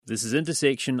This is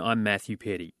Intersection. I'm Matthew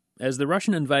Petty. As the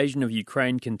Russian invasion of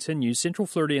Ukraine continues, Central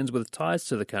Floridians with ties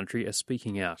to the country are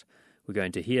speaking out. We're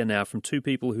going to hear now from two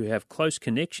people who have close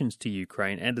connections to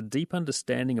Ukraine and a deep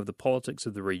understanding of the politics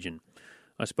of the region.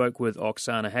 I spoke with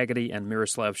Oksana Hagerty and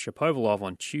Miroslav Shapovalov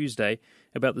on Tuesday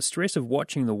about the stress of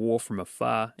watching the war from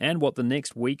afar and what the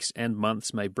next weeks and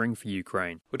months may bring for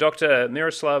Ukraine. Well, Dr.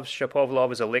 Miroslav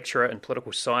Shapovalov is a lecturer in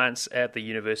political science at the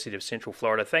University of Central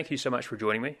Florida. Thank you so much for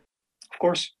joining me. Of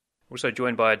course. Also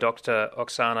joined by Dr.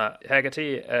 Oksana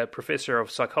Hagerty, a professor of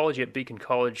psychology at Beacon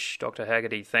College. Dr.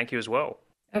 Hagerty, thank you as well.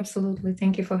 Absolutely.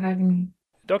 Thank you for having me.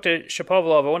 Dr.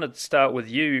 Shapovalov, I wanted to start with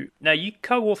you. Now, you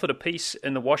co-authored a piece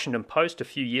in the Washington Post a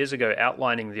few years ago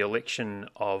outlining the election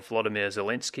of Volodymyr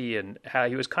Zelensky and how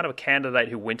he was kind of a candidate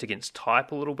who went against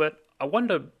type a little bit. I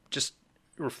wonder, just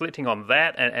reflecting on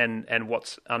that and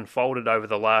what's unfolded over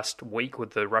the last week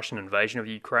with the Russian invasion of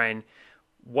Ukraine,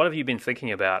 what have you been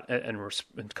thinking about and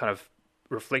kind of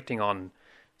reflecting on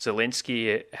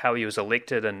Zelensky, how he was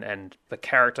elected and the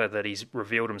character that he's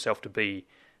revealed himself to be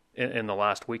in the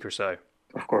last week or so?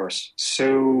 Of course.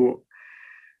 So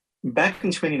back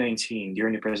in 2019,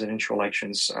 during the presidential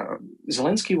elections,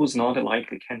 Zelensky was not a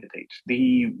likely candidate.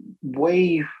 The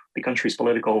way the country's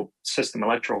political system,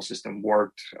 electoral system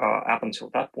worked up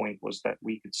until that point was that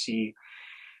we could see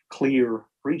clear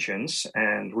regions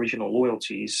and regional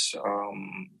loyalties.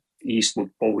 East would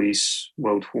always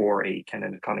vote for a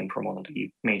candidate coming from one of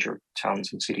the major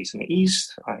towns and cities in the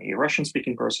East, a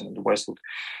Russian-speaking person, and the West would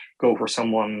go for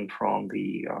someone from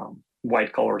the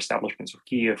white-collar establishments of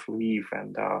Kiev, Lviv,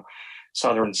 and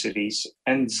southern cities.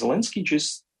 And Zelensky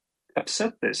just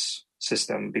upset this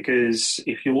system because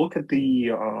if you look at the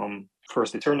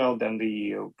first the turnout, then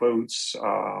the votes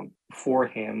for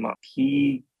him,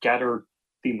 he gathered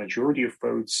the majority of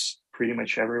votes pretty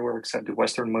much everywhere except the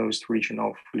westernmost region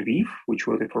of Lviv, which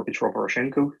voted for Petro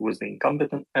Poroshenko, who was the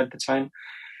incumbent at the time.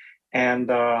 And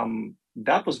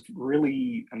that was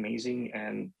really amazing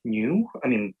and new. I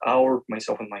mean,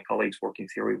 myself and my colleagues' working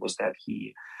theory was that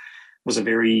he was a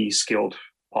very skilled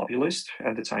populist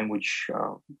at the time, which,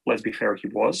 let's be fair, he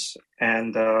was.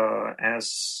 And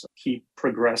as he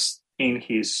progressed in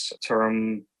his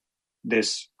term,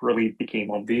 this really became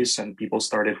obvious and people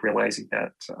started realizing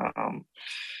that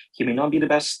he may not be the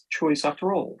best choice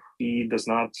after all. He does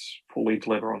not fully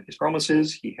deliver on his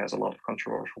promises. He has a lot of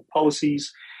controversial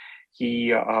policies.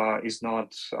 He is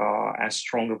not as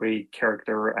strong of a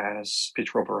character as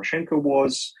Petro Poroshenko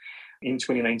was. In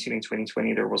 2019 and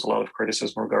 2020, there was a lot of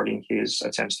criticism regarding his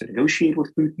attempts to negotiate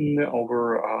with Putin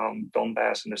over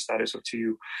Donbass and the status of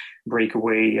two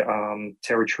breakaway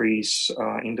territories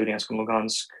in Donetsk and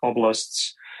Lugansk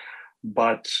oblasts.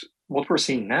 But what we're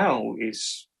seeing now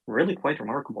is really quite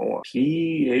remarkable.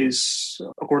 He is,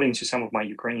 according to some of my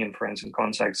Ukrainian friends and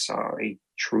contacts, a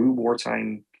true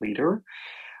wartime leader.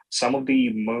 Some of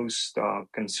the most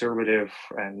conservative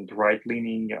and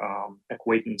right-leaning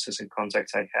acquaintances and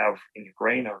contacts I have in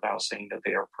Ukraine are now saying that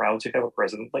they are proud to have a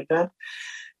president like that.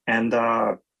 And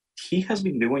he has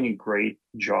been doing a great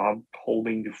job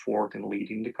holding the fort and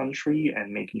leading the country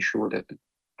and making sure that the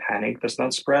panic does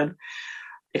not spread.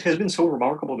 It has been so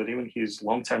remarkable that even his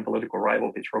longtime political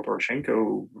rival, Petro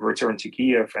Poroshenko, returned to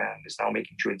Kiev and is now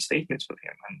making joint statements with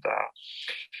him and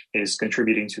is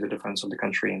contributing to the defense of the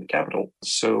country and the capital.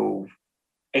 So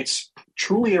it's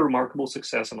truly a remarkable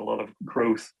success and a lot of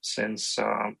growth since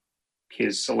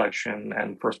his election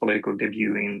and first political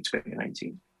debut in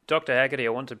 2019. Dr. Hagerty, I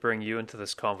want to bring you into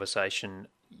this conversation.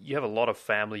 You have a lot of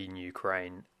family in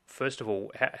Ukraine. First of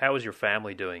all, how is your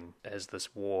family doing as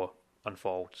this war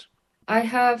unfolds? I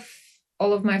have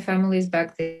all of my families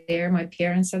back there. My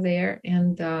parents are there,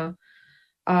 and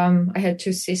I had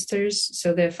two sisters,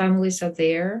 so their families are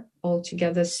there.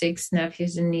 Altogether, 6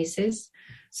 nephews and nieces.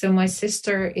 So my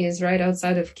sister is right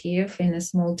outside of Kiev in a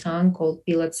small town called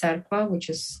Bila Tserkva, which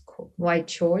is White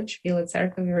Church. Bila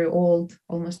Tserkva, very old,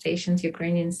 almost ancient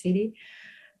Ukrainian city,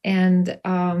 and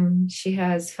she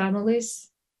has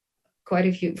families, quite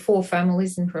a few, 4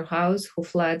 families in her house who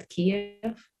fled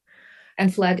Kiev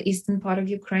and fled eastern part of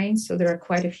Ukraine. So there are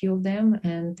quite a few of them,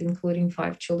 and including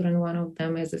 5 children. One of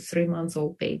them is a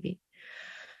 3-month-old baby.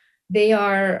 They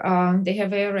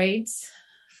have air raids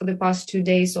for the past 2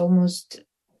 days, almost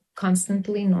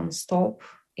constantly, nonstop.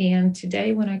 And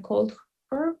today when I called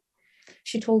her,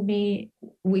 she told me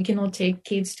we cannot take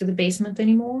kids to the basement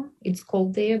anymore. It's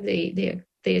cold there.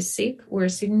 They're sick. We're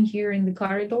sitting here in the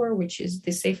corridor, which is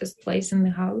the safest place in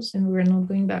the house, and we're not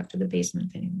going back to the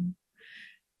basement anymore.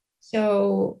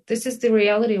 So this is the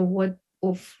reality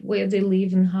of where they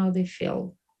live and how they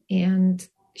feel. And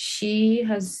she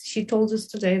told us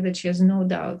today that she has no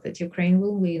doubt that Ukraine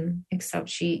will win, except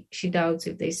she doubts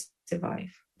if they survive.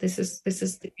 This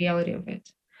is the reality of it.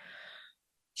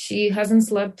 She hasn't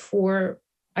slept for,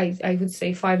 I would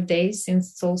say, 5 days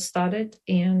since it all started,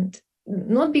 and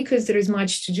not because there is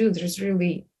much to do. There's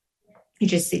really, you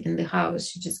just sit in the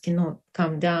house. You just cannot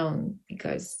calm down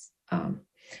because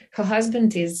her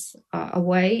husband is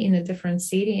away in a different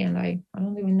city, and I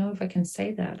don't even know if I can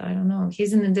say that. I don't know.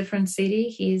 He's in a different city.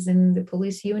 He's in the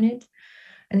police unit,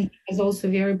 and he has also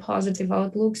a very positive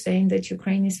outlook, saying that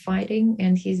Ukraine is fighting,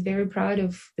 and he's very proud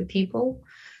of the people,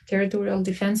 territorial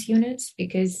defense units,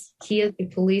 because he, as a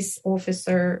police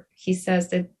officer, he says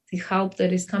that the help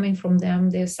that is coming from them,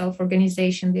 their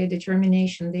self-organization, their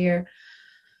determination,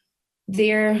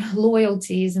 their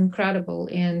loyalty is incredible,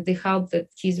 and the help that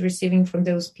he's receiving from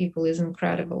those people is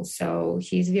incredible. So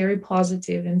he's very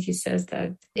positive, and he says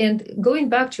that. And going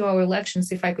back to our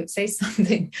elections, if I could say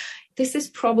something, this is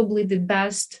probably the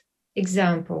best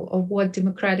example of what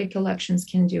democratic elections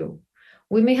can do.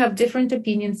 We may have different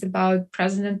opinions about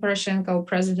President Poroshenko or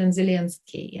President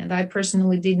Zelensky, and I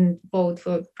personally didn't vote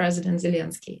for President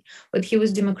Zelensky, but he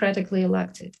was democratically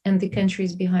elected, and the country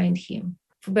is behind him,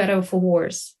 for better or for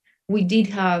worse. We did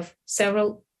have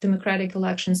several democratic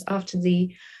elections after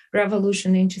the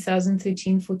revolution in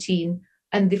 2013-14.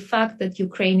 And the fact that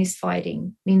Ukraine is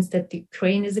fighting means that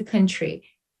Ukraine is a country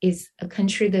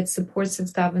that supports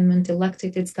its government,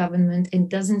 elected its government, and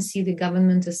doesn't see the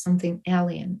government as something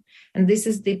alien. And this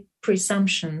is the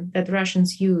presumption that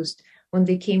Russians used when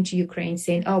they came to Ukraine,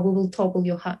 saying, oh, we will topple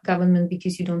your government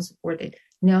because you don't support it.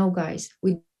 No, guys,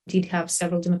 we did have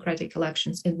several democratic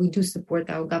elections, and we do support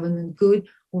our government, good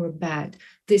or bad.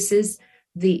 This is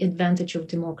the advantage of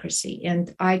democracy,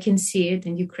 and I can see it,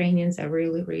 and Ukrainians are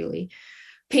really, really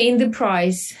paying the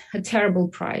price, a terrible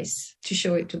price, to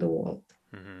show it to the world.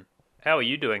 Mm-hmm. How are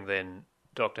you doing then,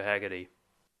 Dr. Hagerty?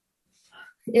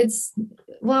 It's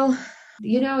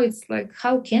like,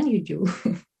 how can you do?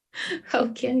 How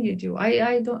can you do?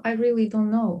 I really don't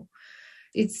know.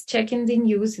 It's checking the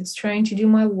news. It's trying to do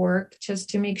my work just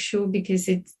to make sure, because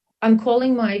I'm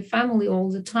calling my family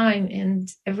all the time, and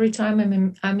every time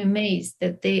I'm amazed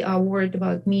that they are worried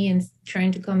about me and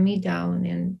trying to calm me down.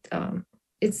 And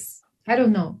I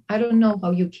don't know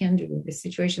how you can do in this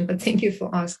situation, but thank you for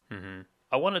asking. Mm-hmm.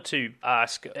 I wanted to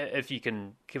ask if you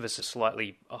can give us a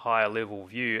slightly higher level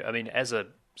view. I mean, as a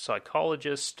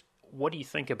psychologist, what do you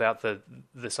think about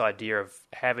this idea of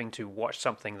having to watch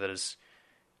something that is,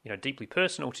 deeply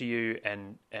personal to you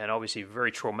and obviously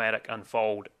very traumatic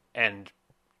unfold, and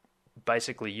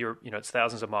basically it's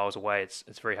thousands of miles away.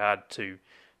 It's very hard to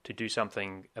do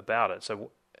something about it.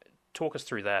 So talk us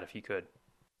through that if you could.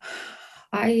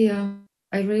 I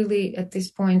really, at this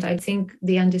point, I think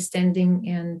the understanding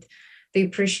and the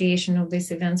appreciation of these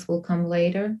events will come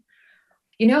later.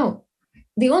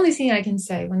 The only thing I can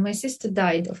say, when my sister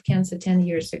died of cancer 10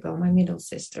 years ago, my middle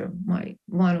sister,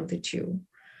 one of the two,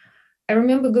 I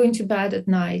remember going to bed at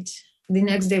night. The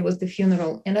next day was the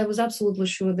funeral, and I was absolutely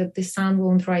sure that the sun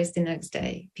won't rise the next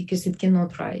day, because it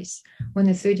cannot rise when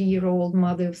a 30-year-old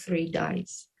mother of 3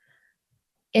 dies.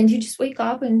 And you just wake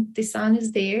up and the sun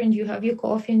is there, and you have your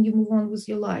coffee and you move on with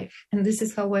your life. And this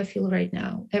is how I feel right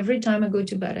now. Every time I go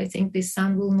to bed, I think the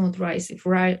sun will not rise if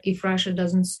Russia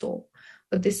doesn't stop.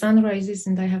 But the sun rises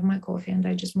and I have my coffee and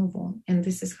I just move on. And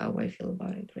this is how I feel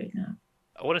about it right now.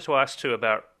 I wanted to ask too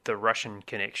about the Russian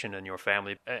connection in your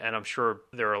family. And I'm sure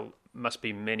must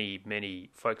be many, many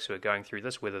folks who are going through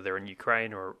this, whether they're in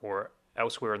Ukraine or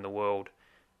elsewhere in the world.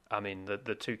 I mean,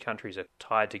 the two countries are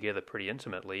tied together pretty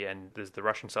intimately, and there's the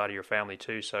Russian side of your family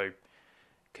too. So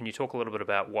can you talk a little bit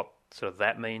about what sort of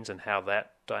that means and how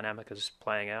that dynamic is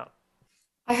playing out?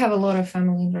 I have a lot of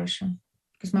family in Russia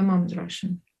because my mom is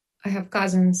Russian. I have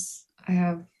cousins, I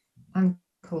have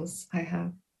uncles, I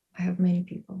have many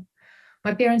people.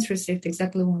 My parents received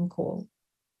exactly one call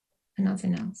and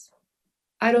nothing else.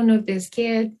 I don't know if they're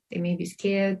scared. They may be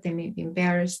scared. They may be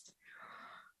embarrassed.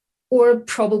 Or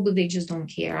probably they just don't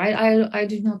care. I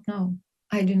do not know.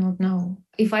 I do not know.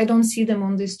 If I don't see them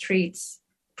on the streets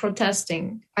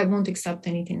protesting, I won't accept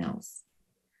anything else.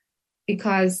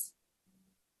 Because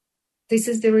this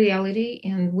is the reality,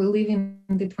 and we live in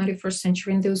the 21st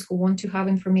century, and those who want to have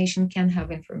information can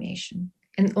have information.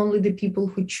 And only the people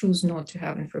who choose not to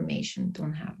have information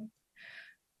don't have it.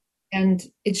 And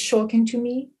it's shocking to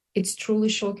me. It's truly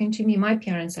shocking to me. My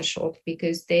parents are shocked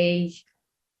because they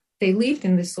lived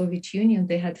in the Soviet Union.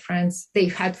 They had friends. They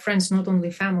had friends, not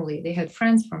only family. They had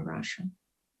friends from Russia,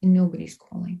 and nobody's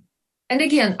calling. And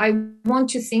again, I want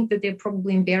to think that they're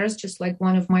probably embarrassed, just like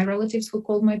one of my relatives who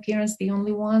called my parents, the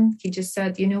only one. He just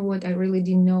said, you know what, I really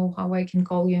didn't know how I can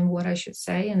call you and what I should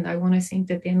say. And I want to think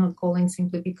that they're not calling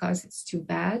simply because it's too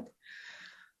bad.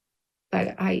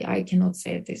 But I cannot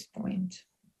say at this point.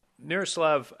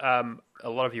 Miroslav, a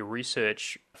lot of your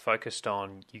research focused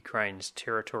on Ukraine's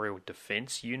territorial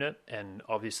defense unit, and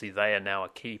obviously they are now a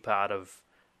key part of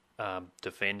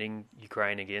defending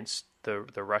Ukraine against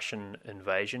the Russian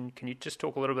invasion. Can you just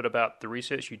talk a little bit about the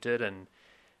research you did and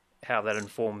how that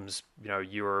informs,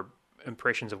 your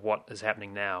impressions of what is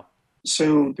happening now?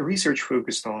 So the research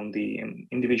focused on the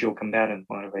individual combatant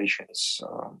motivations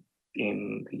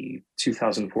in the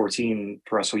 2014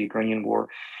 Russo-Ukrainian war.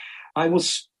 I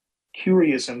was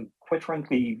curious and quite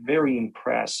frankly very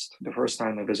impressed the first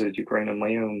time I visited Ukraine on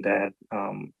my own that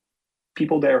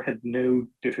people there had no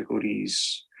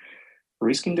difficulties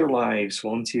risking their lives,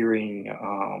 volunteering,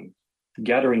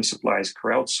 gathering supplies,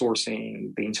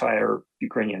 crowdsourcing the entire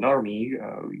Ukrainian army,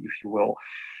 if you will.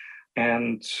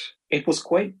 And it was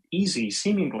quite easy,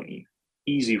 seemingly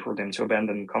easy for them to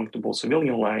abandon comfortable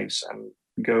civilian lives and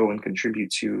go and contribute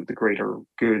to the greater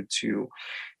good, to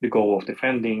the goal of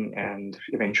defending and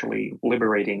eventually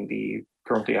liberating the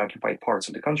currently occupied parts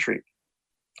of the country.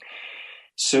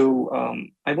 So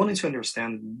I wanted to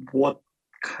understand what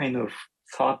kind of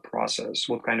thought process,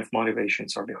 what kind of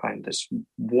motivations are behind this?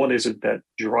 What is it that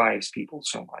drives people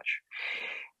so much?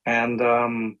 And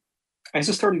as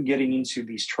I started getting into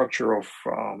the structure of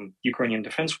Ukrainian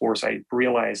defense force, I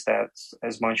realized that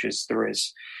as much as there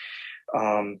is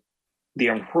the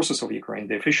armed forces of Ukraine,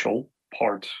 the official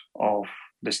part of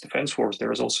this defense force,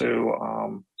 there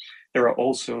are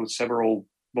also several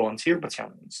volunteer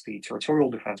battalions, the territorial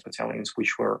defense battalions,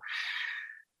 which were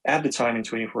at the time in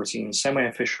 2014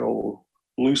 semi-official,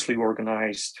 loosely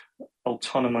organized,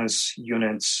 autonomous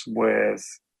units with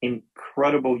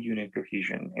incredible unit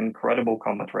cohesion, incredible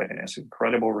combat readiness,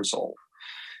 incredible resolve.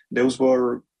 Those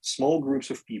were small groups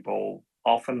of people,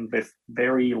 often with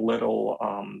very little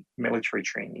military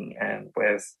training and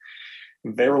with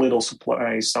very little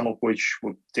supplies, some of which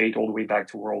would date all the way back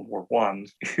to World War I,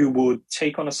 who would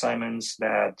take on assignments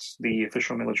that the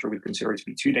official military would consider to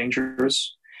be too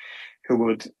dangerous, who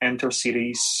would enter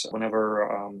cities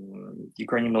whenever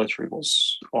Ukrainian military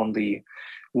was on the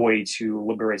way to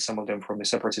liberate some of them from the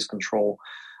separatist control.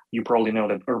 You probably know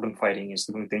that urban fighting is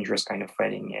the most dangerous kind of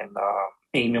fighting in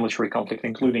a military conflict,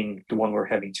 including the one we're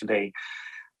having today.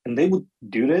 And they would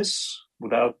do this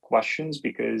without questions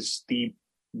because the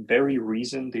very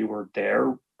reason they were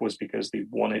there was because they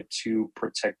wanted to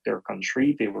protect their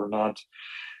country. They were not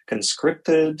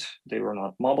conscripted, they were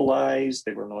not mobilized,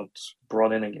 they were not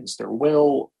brought in against their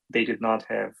will. They did not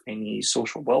have any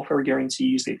social welfare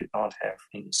guarantees, they did not have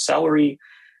any salary,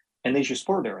 and they just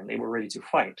were there and they were ready to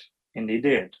fight. And they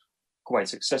did quite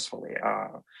successfully.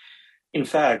 In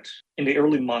fact, in the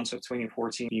early months of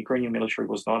 2014, the Ukrainian military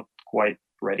was not quite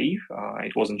ready.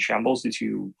 It was in shambles due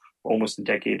to almost a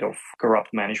decade of corrupt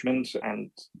management.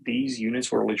 And these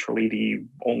units were literally the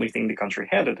only thing the country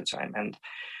had at the time. And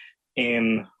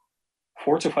in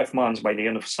 4 to 5 months, by the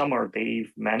end of summer,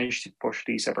 they've managed to push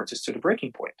the separatists to the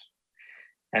breaking point.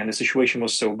 And the situation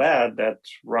was so bad that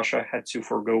Russia had to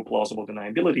forego plausible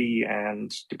deniability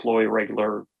and deploy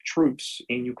regular troops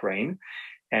in Ukraine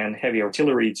and heavy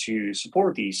artillery to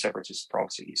support these separatist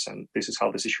proxies. And this is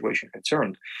how the situation had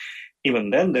turned.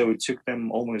 Even then, though, it took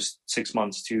them almost 6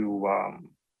 months to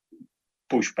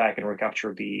push back and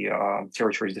recapture the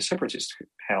territories the separatists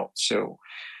held. So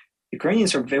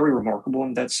Ukrainians are very remarkable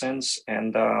in that sense.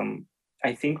 And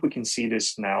I think we can see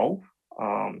this now,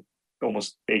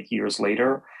 almost 8 years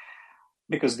later,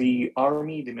 because the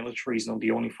army, the military is not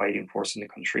the only fighting force in the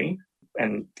country.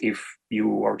 And if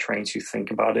you are trying to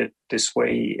think about it this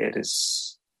way, it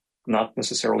is not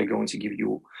necessarily going to give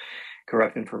you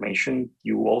correct information.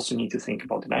 You also need to think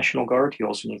about the National Guard. You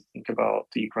also need to think about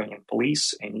the Ukrainian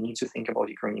police, and you need to think about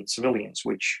Ukrainian civilians,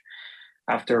 which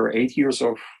after 8 years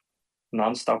of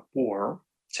nonstop war,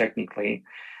 technically,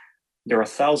 there are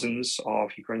thousands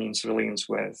of Ukrainian civilians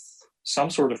with some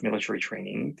sort of military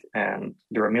training, and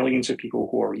there are millions of people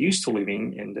who are used to living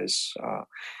in this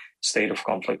state of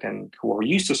conflict and who are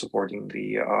used to supporting the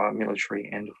military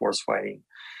and the force fighting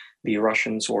the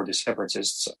Russians or the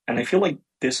separatists. And I feel like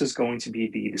this is going to be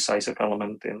the decisive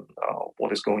element in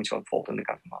what is going to unfold in the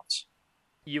coming months.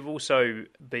 You've also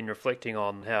been reflecting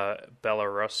on how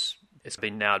Belarus has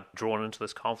been now drawn into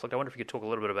this conflict. I wonder if you could talk a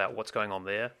little bit about what's going on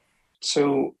there.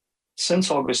 So since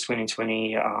August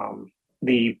 2020,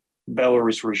 the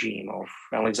Belarus regime of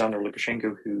Alexander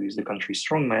Lukashenko, who is the country's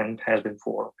strongman, has been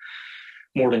for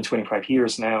more than 25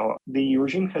 years now, the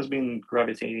regime has been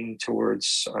gravitating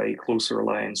towards a closer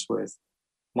alliance with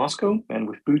Moscow and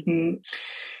with Putin.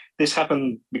 This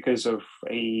happened because of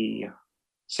a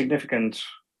significant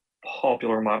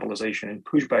popular mobilization and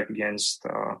pushback against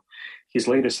his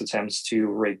latest attempts to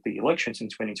rig the elections in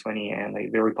 2020 and a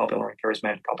very popular and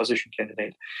charismatic opposition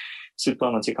candidate,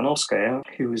 Svetlana Tikhanovskaya,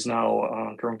 who is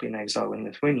now currently in exile in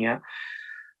Lithuania.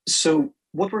 So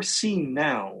what we're seeing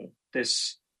now,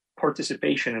 this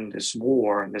participation in this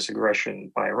war and this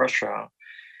aggression by Russia,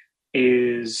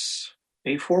 is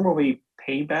a form of a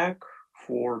payback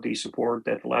for the support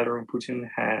that Vladimir Putin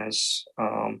has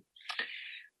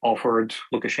offered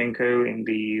Lukashenko in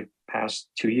the past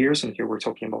 2 years. And here we're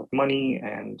talking about money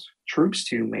and troops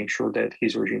to make sure that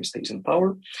his regime stays in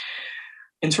power.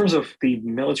 In terms of the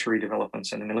military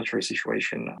developments and the military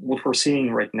situation, what we're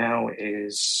seeing right now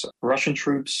is Russian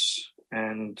troops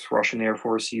and Russian Air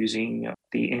Force using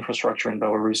the infrastructure in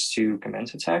Belarus to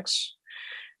commence attacks.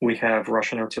 We have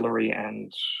Russian artillery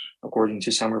and, according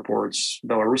to some reports,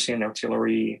 Belarusian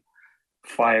artillery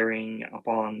firing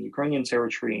upon Ukrainian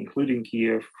territory, including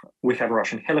Kiev. We have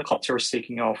Russian helicopters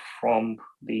taking off from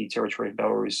the territory of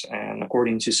Belarus. And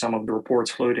according to some of the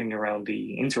reports floating around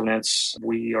the internets,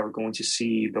 we are going to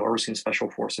see Belarusian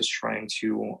special forces trying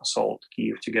to assault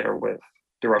Kiev together with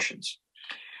the Russians.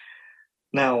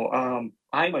 Now,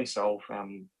 I myself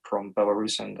am from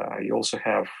Belarus, and I also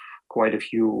have quite a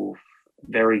few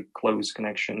very close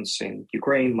connections in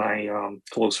Ukraine. My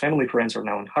close family friends are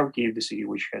now in Kharkiv, the city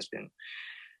which has been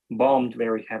bombed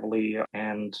very heavily.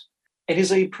 And it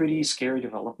is a pretty scary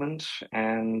development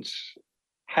and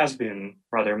has been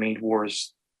rather made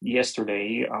worse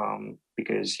yesterday,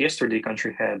 because yesterday the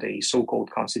country had a so-called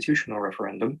constitutional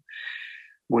referendum,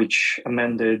 which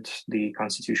amended the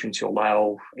constitution to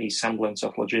allow a semblance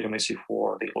of legitimacy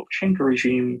for the Lukashenko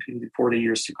regime for the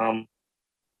years to come.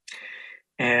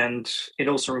 And it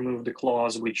also removed the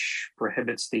clause which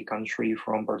prohibits the country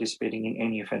from participating in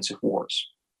any offensive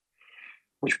wars,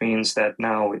 which means that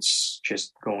now it's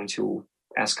just going to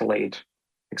escalate,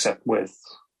 except with,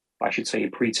 I should say, a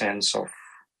pretense of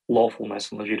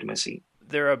lawfulness and legitimacy.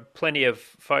 There are plenty of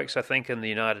folks, I think, in the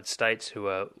United States who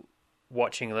are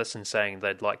watching this and saying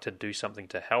they'd like to do something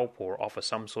to help or offer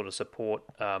some sort of support.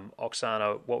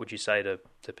 Oksana, what would you say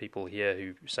to people here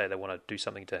who say they want to do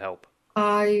something to help?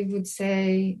 I would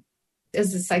say,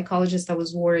 as a psychologist, I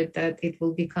was worried that it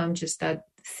will become just that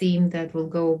theme that will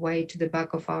go away to the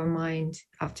back of our mind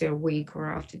after a week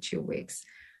or after 2 weeks.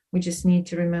 We just need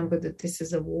to remember that this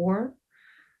is a war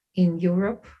in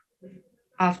Europe.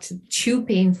 After 2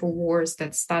 painful wars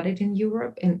that started in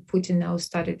Europe, and Putin now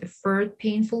started the 3rd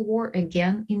painful war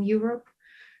again in Europe.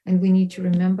 And we need to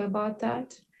remember about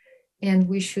that. And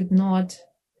we should not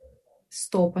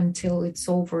stop until it's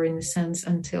over, in a sense,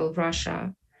 until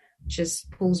Russia just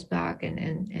pulls back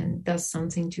and does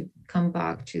something to come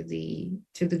back to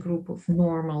the group of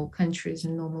normal countries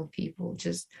and normal people.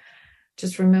 Just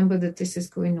remember that this is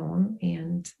going on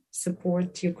and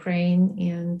support Ukraine.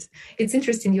 And it's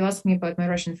interesting, you asked me about my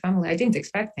Russian family. I didn't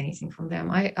expect anything from them.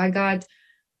 I got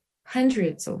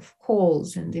hundreds of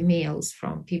calls and emails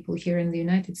from people here in the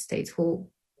United States who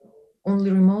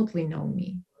only remotely know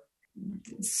me.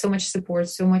 So much support,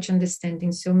 so much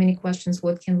understanding, so many questions.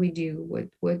 What can we do?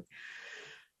 What?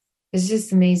 It's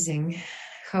just amazing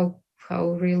how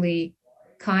really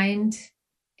kind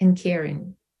and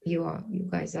caring you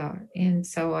guys are. And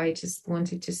so I just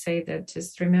wanted to say that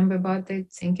just remember about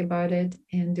it, think about it,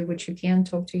 and do what you can.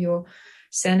 Talk to your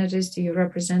senators, to your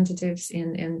representatives,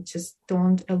 and just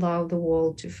don't allow the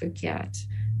world to forget.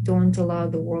 Don't allow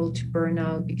the world to burn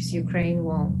out, because Ukraine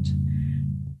won't,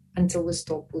 until we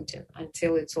stop Putin,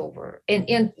 until it's over.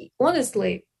 And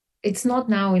honestly, it's not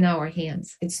now in our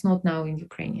hands. It's not now in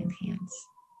Ukrainian hands.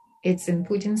 It's in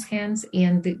Putin's hands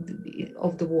and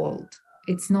of the world.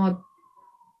 It's not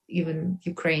even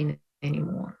Ukraine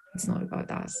anymore. It's not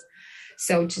about us.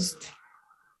 So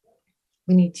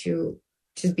we need to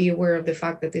just be aware of the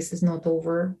fact that this is not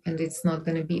over, and it's not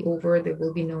going to be over. There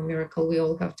will be no miracle. We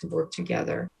all have to work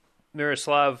together.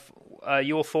 Miroslav,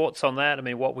 your thoughts on that? I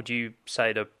mean, what would you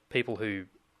say to people who,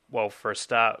 well, for a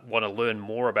start, want to learn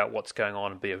more about what's going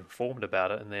on and be informed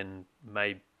about it, and then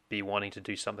may be wanting to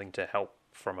do something to help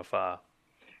from afar?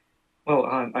 Well,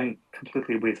 I'm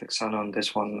completely with Oksana on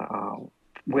this one.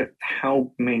 With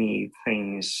how many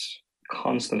things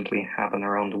constantly happen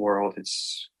around the world,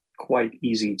 it's quite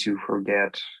easy to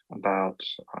forget about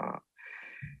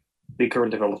the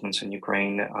current developments in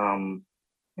Ukraine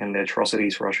and the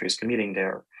atrocities Russia is committing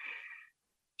there.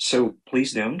 So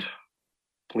please don't.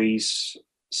 Please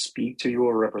speak to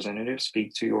your representatives,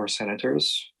 speak to your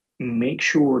senators, make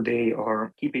sure they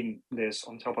are keeping this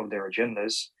on top of their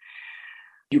agendas.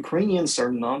 Ukrainians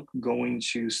are not going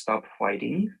to stop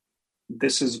fighting.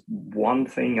 This is one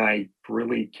thing I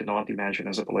really cannot imagine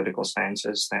as a political stance,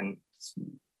 is then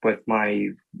with my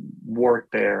work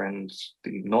there and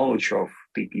the knowledge of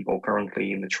the people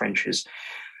currently in the trenches,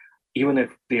 even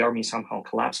if the army somehow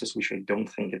collapses, which I don't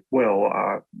think it will,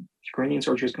 Ukrainians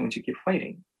are just going to keep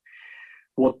fighting.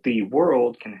 What the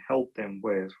world can help them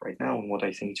with right now, and what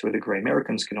I think to a degree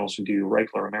Americans can also do,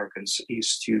 regular Americans,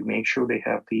 is to make sure they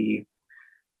have the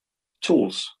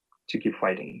tools to keep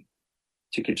fighting,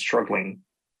 to keep struggling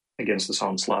against this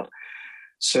onslaught.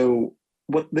 So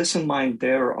with this in mind,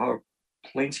 there are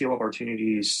plenty of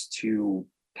opportunities to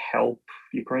help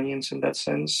Ukrainians in that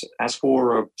sense. As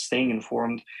for staying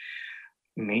informed,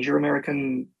 major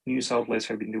American news outlets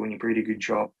have been doing a pretty good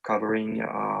job covering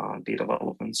the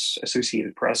developments.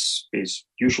 Associated Press is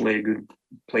usually a good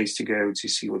place to go to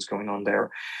see what's going on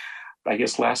there. I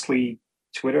guess lastly,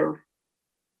 Twitter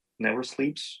never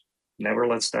sleeps, never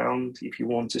lets down. If you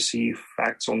want to see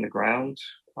facts on the ground,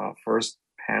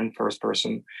 first-hand,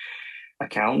 first-person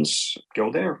accounts,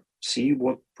 go there. See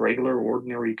what regular,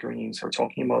 ordinary Ukrainians are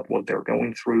talking about, what they're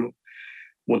going through,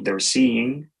 what they're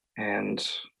seeing, and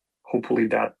hopefully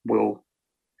that will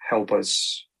help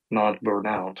us not burn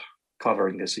out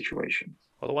covering this situation.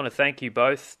 Well, I want to thank you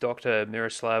both. Dr.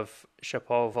 Miroslav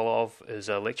Shapovalov is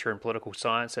a lecturer in political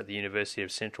science at the University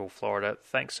of Central Florida.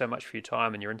 Thanks so much for your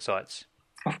time and your insights.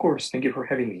 Of course. Thank you for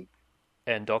having me.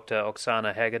 And Dr.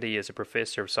 Oksana Hagerty is a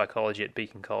professor of psychology at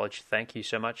Beacon College. Thank you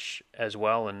so much as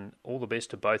well, and all the best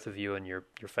to both of you and your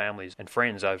families and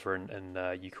friends over in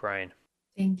Ukraine.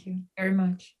 Thank you very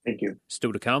much. Thank you.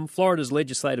 Still to come, Florida's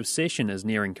legislative session is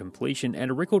nearing completion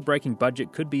and a record-breaking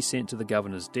budget could be sent to the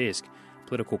governor's desk.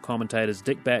 Political commentators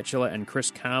Dick Batchelor and Chris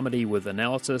Carmody with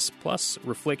analysis, plus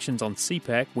reflections on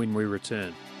CPAC when we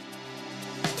return.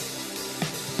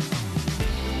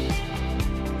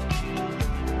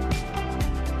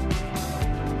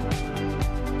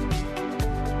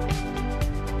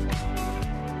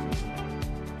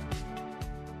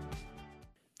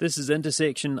 This is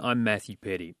Intersection, I'm Matthew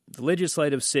Petty. The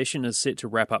legislative session is set to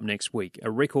wrap up next week.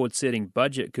 A record-setting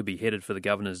budget could be headed for the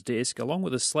governor's desk, along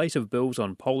with a slate of bills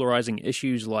on polarising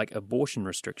issues like abortion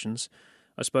restrictions.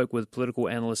 I spoke with political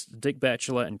analysts Dick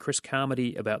Batchelor and Chris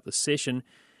Carmody about the session.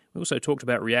 We also talked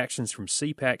about reactions from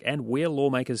CPAC and where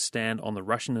lawmakers stand on the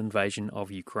Russian invasion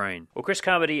of Ukraine. Well, Chris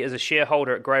Carmody is a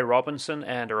shareholder at Gray Robinson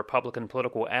and a Republican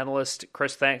political analyst.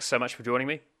 Chris, thanks so much for joining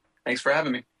me. Thanks for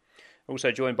having me.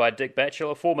 Also joined by Dick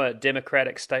Batchelor, former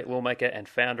Democratic state lawmaker and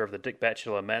founder of the Dick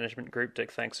Batchelor Management Group.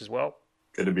 Dick, thanks as well.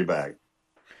 Good to be back.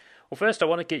 Well, first I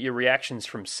want to get your reactions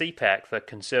from CPAC, the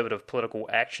Conservative Political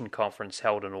Action Conference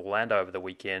held in Orlando over the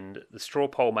weekend. The straw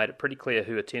poll made it pretty clear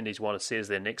who attendees want to see as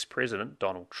their next president,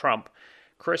 Donald Trump.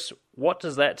 Chris, what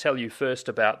does that tell you first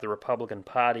about the Republican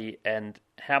Party and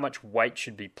how much weight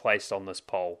should be placed on this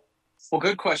poll? Well,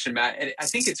 good question, Matt. And I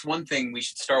think it's one thing we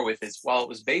should start with is while it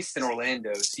was based in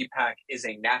Orlando, CPAC is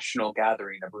a national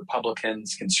gathering of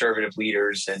Republicans, conservative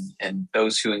leaders, and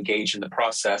those who engage in the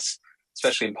process,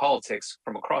 especially in politics,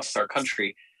 from across our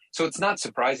country. So it's not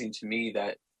surprising to me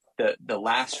that the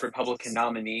last Republican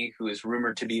nominee, who is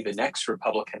rumored to be the next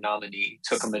Republican nominee,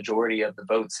 took a majority of the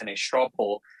votes in a straw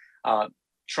poll.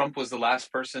 Trump was the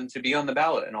last person to be on the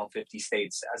ballot in all 50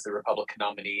 states as the Republican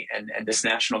nominee, and this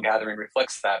national gathering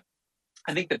reflects that.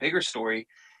 I think the bigger story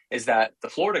is that the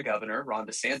Florida governor, Ron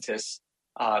DeSantis,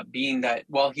 being that,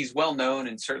 while he's well known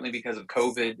and certainly because of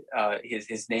COVID,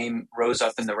 his name rose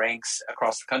up in the ranks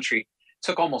across the country,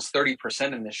 took almost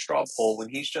 30% in this straw poll when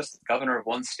he's just governor of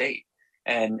one state.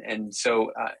 And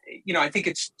so, I think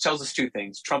it tells us two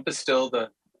things. Trump is still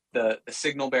the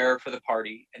signal bearer for the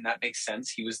party, and that makes sense.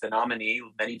 He was the nominee.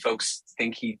 Many folks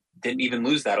think he didn't even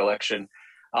lose that election.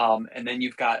 And then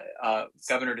you've got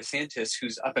Governor DeSantis,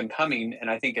 who's up and coming. And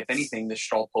I think, if anything, this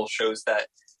straw poll shows that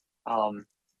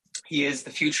he is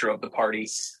the future of the party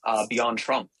beyond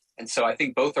Trump. And so I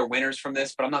think both are winners from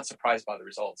this, but I'm not surprised by the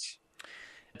results.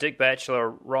 Dick Batchelor,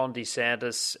 Ron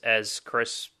DeSantis, as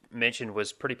Chris mentioned,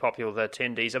 was pretty popular with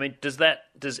attendees. I mean,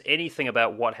 does anything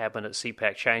about what happened at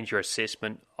CPAC change your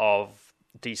assessment of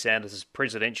DeSantis'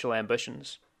 presidential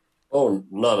ambitions? Oh,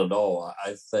 not at all.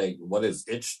 I think what is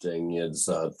interesting is,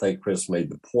 I think Chris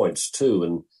made the points too,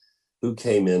 and who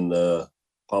came in,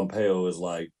 Pompeo is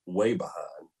like way behind.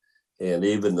 And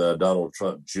even Donald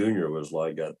Trump Jr. was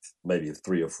like at maybe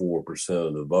 3 or 4%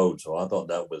 of the vote. So I thought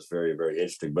that was very, very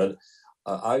interesting. But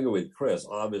I agree with Chris.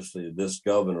 Obviously, this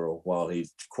governor, while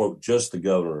he's, quote, just the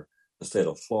governor of the state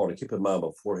of Florida, keep in mind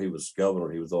before he was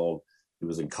governor, he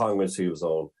was in Congress, he was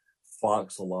on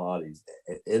Fox a lot.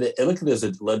 And look at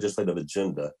his legislative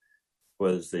agenda.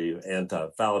 Was the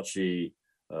anti-Fauci,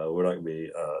 we're not going to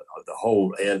be the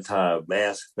whole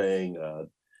anti-mask thing,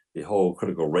 the whole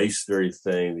critical race theory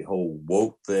thing, the whole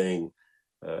woke thing.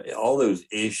 All those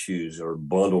issues are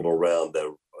bundled around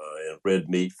the red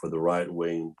meat for the right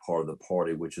wing part of the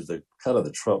party, which is the kind of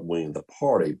the Trump wing of the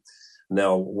party.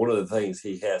 Now, one of the things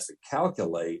he has to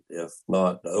calculate, if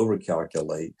not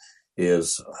overcalculate,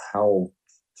 is how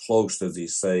close does he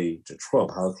say to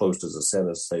Trump? How close does the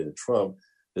Senate say to Trump?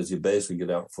 Does he basically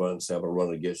get out front and say, I'm going to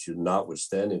run against you,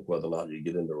 notwithstanding whether or not you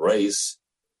get in the race?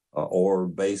 Or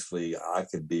basically, I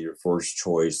could be your first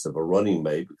choice of a running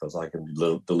mate because I can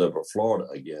deliver Florida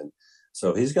again.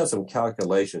 So he's got some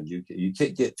calculations. You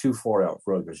can't get too far out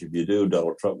front because if you do,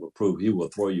 Donald Trump will prove he will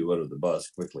throw you under the bus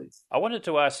quickly. I wanted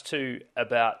to ask too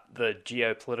about the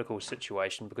geopolitical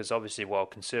situation because obviously while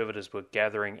conservatives were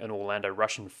gathering in Orlando,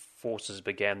 Russian forces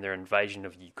began their invasion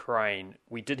of Ukraine.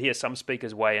 We did hear some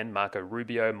speakers weigh in, Marco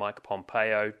Rubio, Mike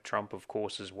Pompeo, Trump of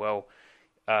course as well.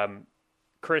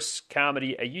 Chris,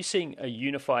 Carmody, are you seeing a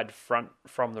unified front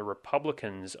from the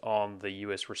Republicans on the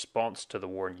US response to the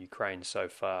war in Ukraine so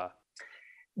far?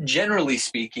 Generally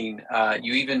speaking,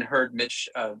 you even heard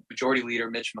Majority Leader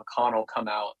Mitch McConnell come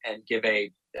out and give a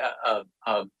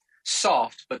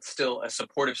soft but still a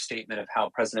supportive statement of how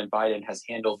President Biden has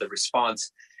handled the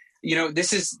response. You know,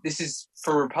 this is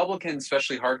for Republicans,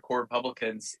 especially hardcore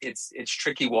Republicans. It's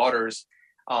tricky waters,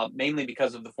 mainly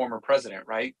because of the former president,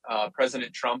 right?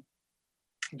 President Trump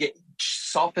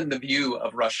softened the view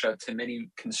of Russia to many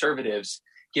conservatives,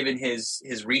 given his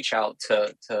reach out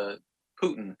to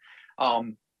Putin.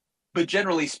 But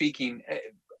generally speaking,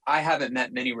 I haven't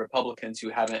met many Republicans who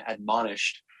haven't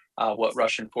admonished what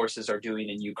Russian forces are doing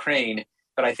in Ukraine.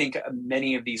 But I think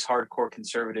many of these hardcore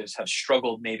conservatives have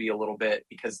struggled maybe a little bit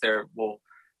because they're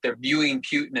viewing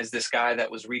Putin as this guy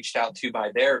that was reached out to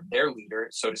by their leader,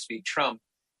 so to speak, Trump.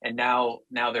 And now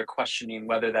they're questioning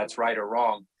whether that's right or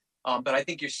wrong. But I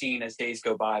think you're seeing as days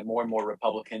go by, more and more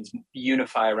Republicans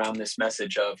unify around this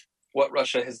message of what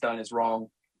Russia has done is wrong.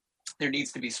 There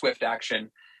needs to be swift action.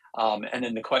 And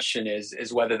then the question is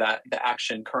whether that the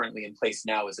action currently in place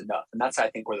now is enough. And that's, I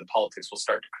think, where the politics will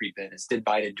start to creep in is, did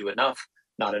Biden do enough?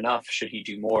 Not enough? Should he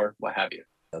do more? What have you?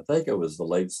 I think it was the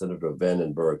late Senator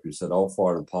Vandenberg who said all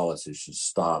foreign policy should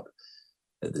stop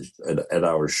at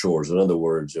our shores. In other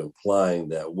words, implying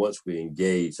that once we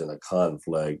engage in a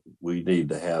conflict, we need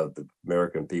to have the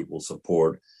American people's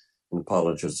support and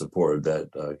politicians support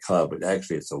that conflict.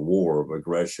 Actually, it's a war of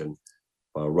aggression.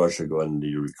 Russia going into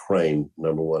Ukraine,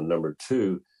 number one. Number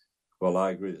two, well,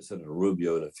 I agree that Senator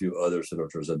Rubio and a few other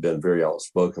senators have been very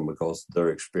outspoken because of their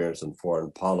experience in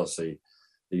foreign policy.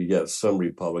 You get some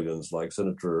Republicans like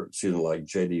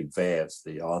J.D. Vance,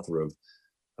 the author of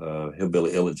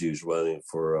Hillbilly Elegies, running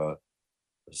for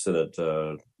Senate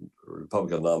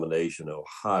Republican nomination in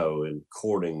Ohio and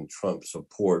courting Trump's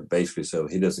support, basically so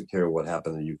he doesn't care what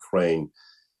happened in Ukraine.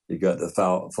 You got the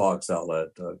Fox outlet,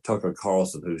 Tucker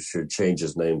Carlson, who should change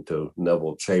his name to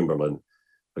Neville Chamberlain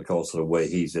because of the way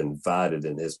he's invited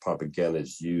in his propaganda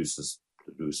is used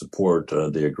to support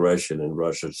the aggression in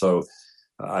Russia. So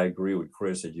I agree with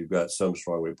Chris that you've got some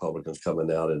strong Republicans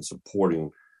coming out and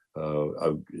supporting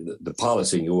the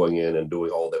policy going in and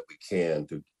doing all that we can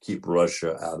to keep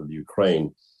Russia out of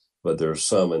Ukraine. But there's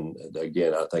some, and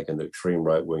again, I think in the extreme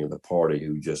right wing of the party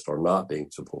who just are not being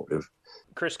supportive.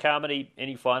 Chris, Carmody,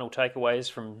 any final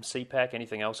takeaways from CPAC?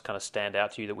 Anything else kind of stand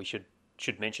out to you that we should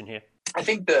mention here? I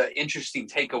think the interesting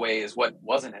takeaway is what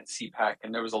wasn't at CPAC,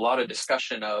 and there was a lot of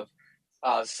discussion of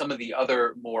some of the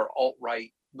other more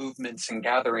alt-right movements and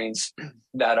gatherings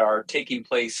that are taking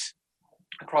place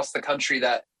across the country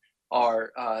that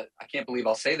are, I can't believe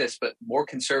I'll say this, but more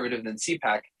conservative than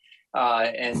CPAC.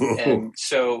 And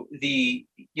so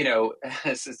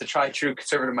as the true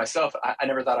conservative myself, I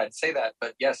never thought I'd say that,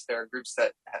 but yes, there are groups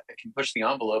that can push the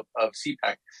envelope of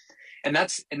CPAC. And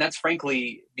that's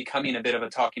frankly becoming a bit of a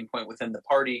talking point within the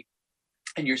party.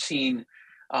 And you're seeing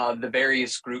the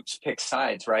various groups pick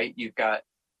sides, right? You've got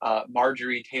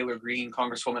Marjorie Taylor Greene,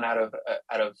 Congresswoman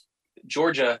out of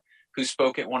Georgia, who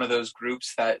spoke at one of those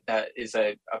groups that is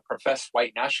a professed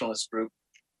white nationalist group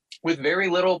with very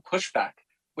little pushback,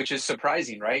 which is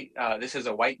surprising, right? This is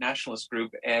a white nationalist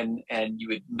group, and you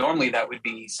would normally that would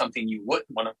be something you wouldn't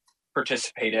want to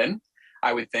participate in,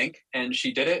 I would think. And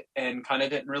she did it and kind of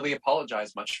didn't really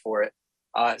apologize much for it.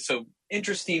 So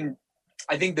interesting.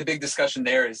 I think the big discussion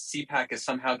there is CPAC is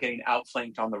somehow getting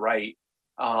outflanked on the right.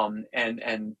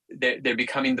 And they're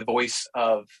becoming the voice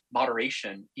of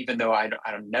moderation, even though I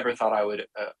never thought I would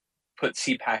put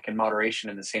CPAC and moderation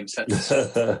in the same sentence.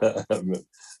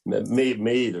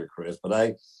 me either, Chris. But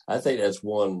I think that's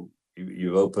one,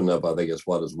 you've opened up, I think it's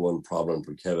what is one problem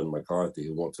for Kevin McCarthy,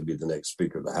 who wants to be the next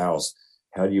Speaker of the House.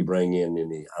 How do you bring in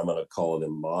any, I'm going to call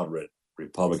them moderate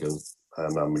Republicans,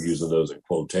 and I'm using those in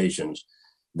quotations,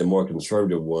 the more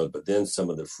conservative ones, but then some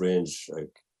of the fringe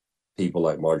people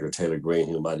like Marjorie Taylor Greene,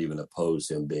 who might even oppose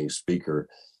him being Speaker.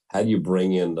 How do you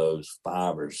bring in those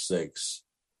 5 or 6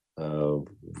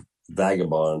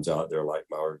 vagabonds out there like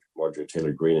Marjorie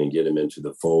Taylor Greene and get them into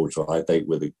the fold? So I think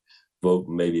with the vote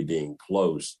maybe being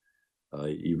close,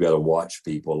 you've got to watch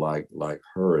people like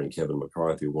her and Kevin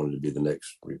McCarthy, who wanted to be the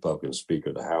next Republican Speaker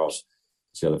of the House.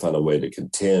 He's got to find a way to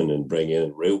contend and bring in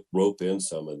and rope in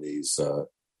some of these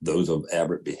those of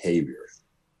aberrant behavior.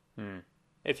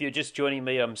 If you're just joining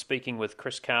me, I'm speaking with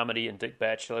Chris Carmody and Dick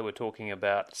Batchelor. We're talking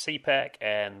about CPAC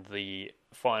and the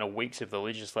final weeks of the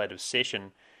legislative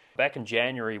session. Back in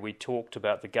January, we talked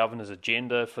about the governor's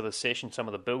agenda for the session, some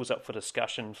of the bills up for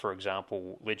discussion, for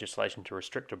example, legislation to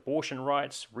restrict abortion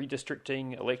rights,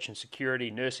 redistricting, election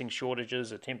security, nursing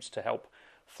shortages, attempts to help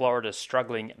Florida's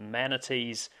struggling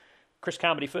manatees. Chris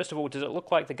Carmody, first of all, does it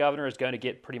look like the governor is going to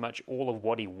get pretty much all of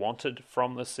what he wanted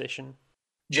from this session?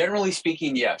 Generally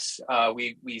speaking, yes.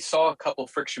 We saw a couple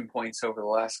friction points over the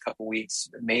last couple weeks,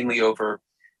 mainly over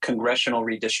congressional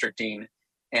redistricting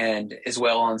and as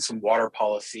well on some water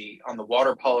policy. On the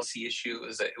water policy issue,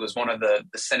 it was one of the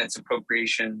Senate's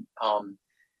appropriation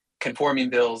conforming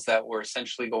bills that were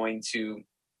essentially going to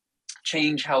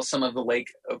change how some of the Lake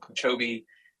Okeechobee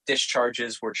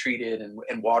discharges were treated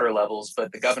and water levels.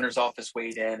 But the governor's office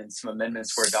weighed in and some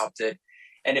amendments were adopted.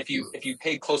 And if you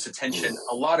paid close attention,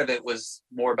 a lot of it was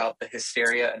more about the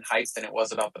hysteria and hype than it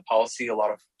was about the policy. A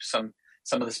lot of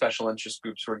some of the special interest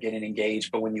groups were getting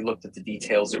engaged, but when you looked at the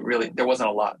details, there wasn't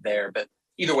a lot there. But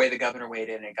either way, the governor weighed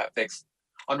in and it got fixed.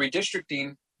 On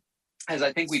redistricting, as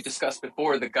I think we discussed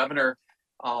before, the governor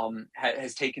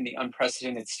has taken the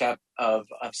unprecedented step of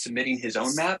submitting his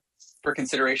own map for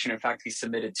consideration. In fact, he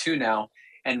submitted 2 now,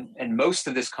 and most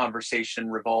of this conversation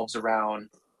revolves around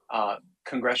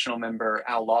congressional member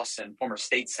Al Lawson, former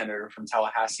state senator from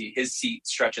Tallahassee. His seat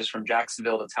stretches from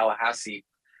Jacksonville to Tallahassee.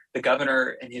 The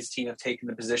governor and his team have taken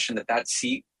the position that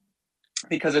seat,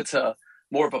 because it's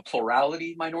more of a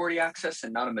plurality minority access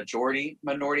and not a majority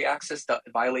minority access, that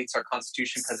violates our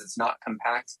Constitution because it's not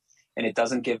compact and it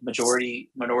doesn't give majority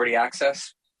minority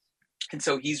access. And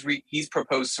so he's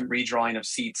proposed some redrawing of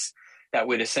seats that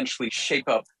would essentially shape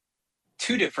up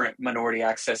 2 different minority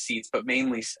access seats, but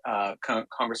mainly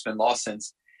Congressman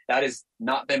Lawson's. That has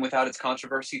not been without its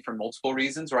controversy for multiple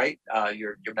reasons, right?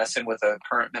 You're messing with a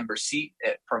current member seat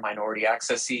for a minority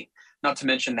access seat. Not to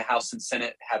mention the House and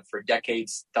Senate have for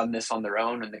decades done this on their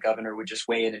own, and the governor would just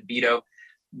weigh in and veto.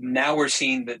 Now we're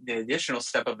seeing that the additional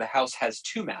step of the House has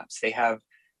 2 maps. They have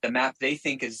the map they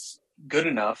think is good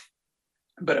enough,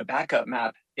 but a backup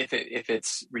map if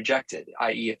it's rejected,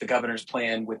 i.e. if the governor's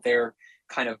plan with their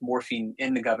kind of morphing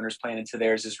in the governor's plan into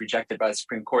theirs is rejected by the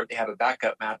Supreme Court, they have a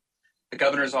backup map. The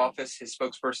governor's office, his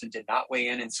spokesperson, did not weigh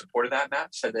in support of that map,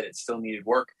 said that it still needed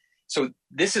work. So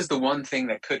this is the one thing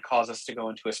that could cause us to go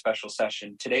into a special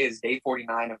session. Today is day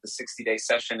 49 of the 60-day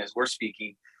session as we're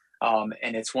speaking,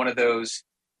 and it's one of those,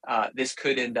 this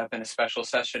could end up in a special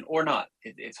session or not.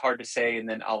 It's hard to say, and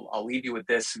then I'll leave you with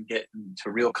this and get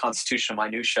into real constitutional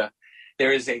minutia.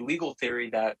 There is a legal theory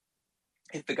that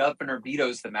if the governor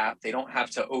vetoes the map, they don't have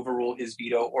to overrule his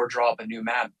veto or draw up a new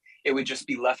map. It would just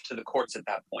be left to the courts at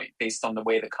that point, based on the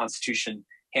way the Constitution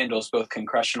handles both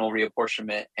congressional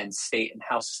reapportionment and state and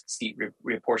House seat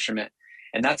reapportionment.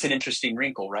 And that's an interesting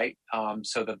wrinkle, right?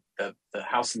 So the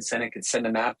House and Senate could send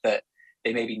a map that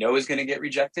they maybe know is going to get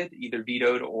rejected, either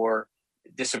vetoed or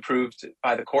disapproved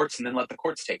by the courts, and then let the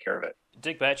courts take care of it.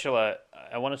 Dick Batchelor,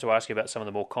 I wanted to ask you about some of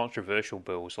the more controversial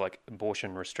bills, like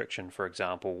abortion restriction, for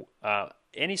example.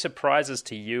 Any surprises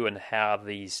to you in how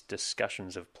these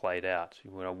discussions have played out?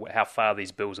 How far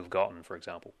these bills have gotten, for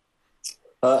example?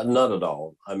 Not at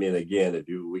all. I mean, again,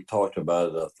 we talked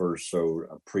about it at first,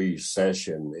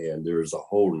 pre-session, and there's a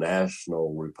whole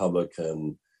national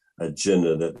Republican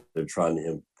agenda that they're trying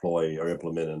to employ or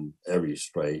implement in every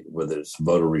state, whether it's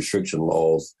voter restriction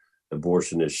laws,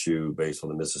 abortion issue based on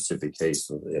the Mississippi case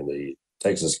and the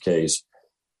Texas case,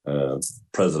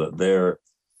 president there,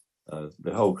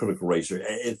 the whole critical race.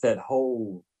 It's that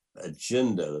whole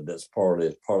agenda that's part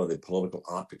of the political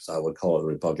optics, I would call it, the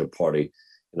Republican Party.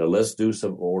 Let's do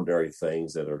some ordinary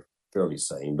things that are fairly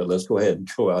sane, but let's go ahead and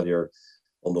go out here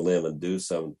on the limb and do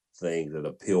some things that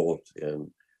appeal and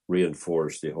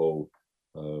reinforce the whole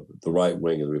the right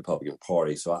wing of the Republican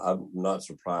Party. So I'm not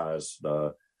surprised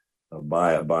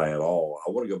by it all.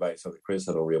 I want to go back to something Chris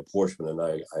said on reapportionment, and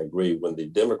I agree. When the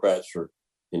Democrats were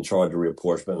in charge of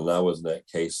reapportionment, and I was in that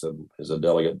case as a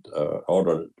delegate,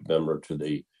 alternate member to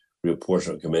the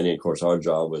reapportionment committee. Of course, our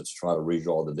job was to try to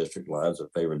redraw the district lines in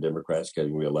favor of Democrats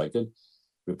getting reelected.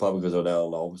 Republicans are now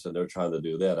in office, and they're trying to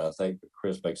do that. I think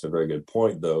Chris makes a very good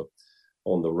point, though,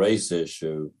 on the race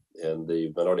issue and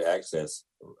the minority access.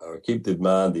 Keep in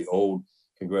mind the old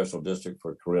congressional district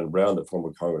for Corinne Brown, the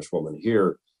former congresswoman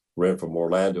here, ran from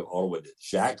Orlando all the way to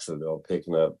Jacksonville,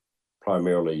 picking up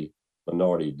primarily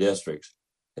minority districts.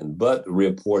 But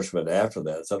reapportionment after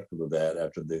that, subsequent to that,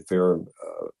 after the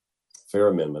fair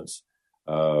amendments,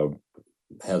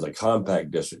 has a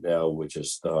compact district now, which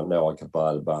is now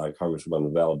occupied by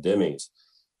Congresswoman Val Demings.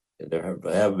 There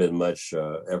haven't been much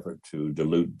effort to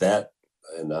dilute that,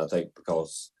 and I think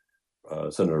because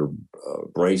Senator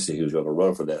Bracey, who's going to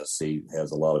run for that seat,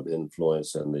 has a lot of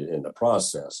influence in the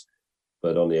process.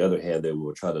 But on the other hand, they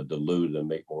will try to dilute and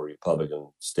make more Republican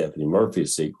Stephanie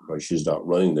Murphy's seat because she's not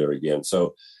running there again.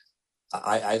 So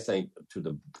I think to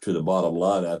the bottom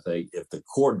line, I think if the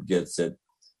court gets it,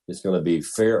 it's going to be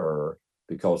fairer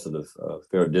because of the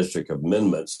fair district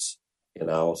amendments. And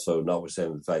I also,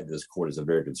 notwithstanding the fact that this court is a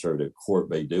very conservative court,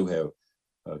 they do have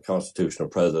constitutional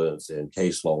precedents and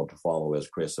case law to follow, as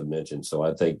Chris had mentioned. So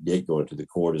I think it going to the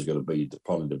court is going to be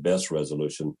probably the best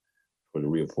resolution for the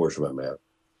reapportionment matter.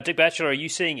 Dick Batchelor, are you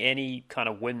seeing any kind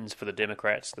of wins for the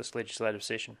Democrats this legislative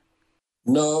session?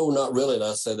 No, not really. And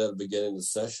I said that at the beginning of the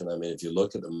session. I mean, if you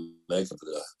look at the makeup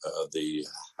of the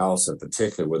House in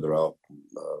particular, where they're all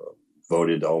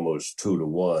voted almost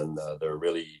 2-1,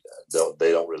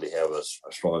 they don't really have a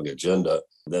strong agenda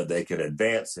that they can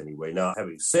advance anyway. Now,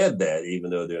 having said that,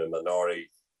 even though they're a minority,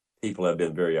 people have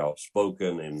been very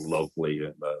outspoken and locally,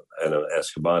 and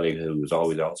Escabani, who was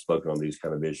always outspoken on these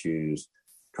kind of issues.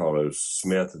 Carlos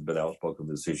Smith has been outspoken on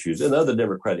these issues, and other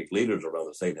Democratic leaders around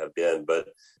the state have been, but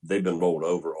they've been rolled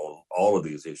over on all of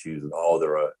these issues and all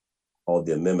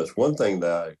the amendments. One thing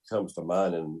that comes to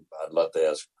mind, and I'd like to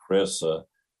ask Chris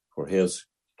for his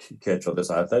catch on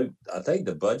this. I think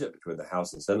the budget between the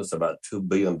House and Senate is about $2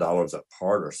 billion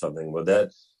apart or something. Would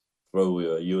that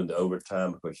throw you into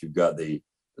overtime because you've got the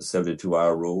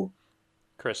 72-hour rule?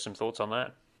 Chris, some thoughts on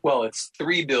that? Well, it's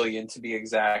 $3 billion to be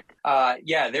exact.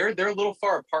 Yeah, they're a little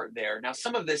far apart there. Now,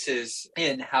 some of this is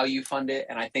in how you fund it,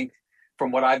 and I think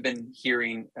from what I've been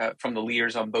hearing from the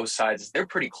leaders on both sides, they're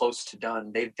pretty close to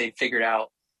done. They've figured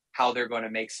out how they're going to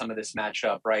make some of this match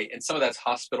up, right? And some of that's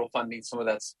hospital funding, some of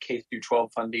that's K-12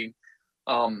 funding,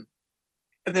 and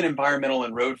then environmental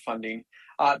and road funding.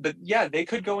 But yeah, they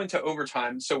could go into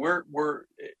overtime. So we're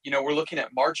looking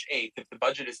at March 8th. If the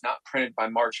budget is not printed by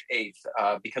March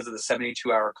 8th, because of the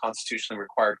 72-hour constitutionally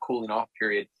required cooling off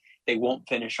period, they won't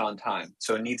finish on time.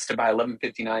 So it needs to, by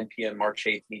 11:59 p.m. March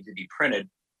 8th, need to be printed.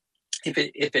 If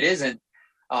it isn't,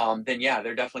 then yeah,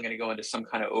 they're definitely going to go into some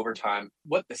kind of overtime.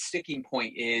 What the sticking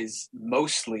point is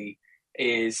mostly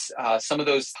is some of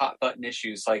those hot button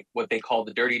issues, like what they call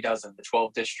the dirty dozen, the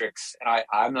 12 districts. And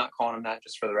I'm not calling them that,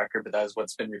 just for the record, but that is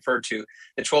what's been referred to.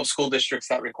 The 12 school districts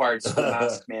that required school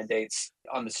mask mandates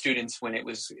on the students when it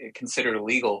was considered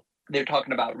illegal. They're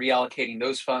talking about reallocating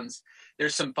those funds.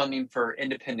 There's some funding for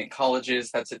independent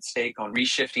colleges that's at stake on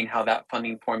reshifting how that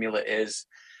funding formula is.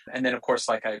 And then, of course,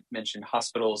 like I mentioned,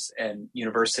 hospitals and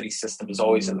university system is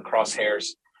always in the crosshairs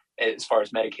as far as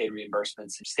Medicaid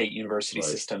reimbursements and state university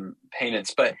system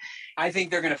payments. But I think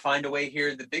they're going to find a way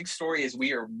here. The big story is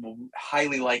we are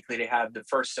highly likely to have the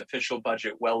first official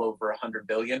budget well over $100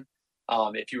 billion.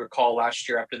 If you recall last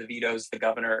year after the vetoes, the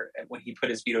governor, when he put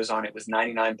his vetoes on, it was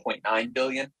 $99.9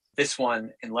 billion. This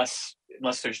one, unless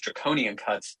there's draconian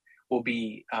cuts, will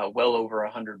be well over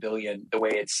 $100 billion the way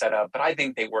it's set up. But I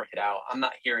think they work it out. I'm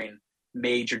not hearing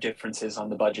major differences on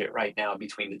the budget right now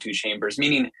between the two chambers,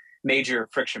 meaning major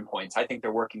friction points. I think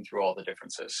they're working through all the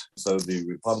differences. So the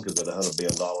Republicans at $100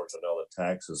 billion and all the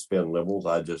taxes spend liberals.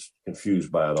 I just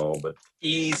confused by it all, but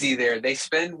easy there. They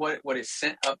spend what is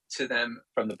sent up to them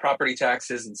from the property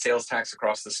taxes and sales tax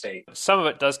across the state. Some of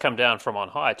it does come down from on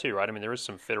high too, right? I mean, there is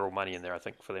some federal money in there, I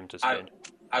think, for them to spend.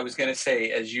 I was going to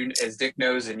say, as Dick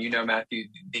knows, and you know, Matthew,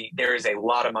 there is a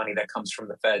lot of money that comes from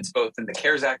the feds, both in the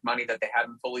CARES Act money that they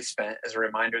haven't fully spent. As a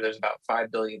reminder, there's about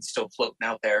 $5 billion still floating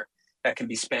out there that can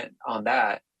be spent on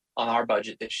our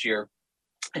budget this year.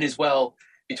 And as well,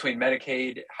 between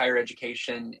Medicaid, higher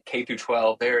education, K through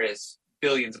 12, there is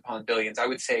billions upon billions. I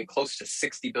would say close to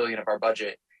 $60 billion of our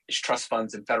budget is trust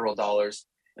funds and federal dollars,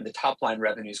 and the top line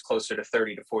revenue is closer to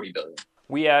 $30 to $40 billion.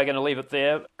 We are going to leave it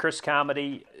there. Chris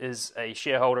Carmody is a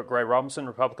shareholder at Gray Robinson,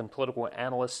 Republican political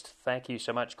analyst. Thank you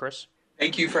so much, Chris.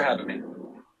 Thank you for having me.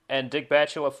 And Dick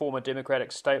Batchelor, former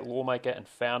Democratic state lawmaker and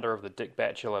founder of the Dick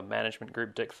Batchelor Management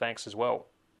Group. Dick, thanks as well.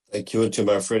 Thank you, and to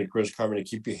my friend Chris Carmody,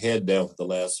 keep your head down for the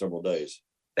last several days.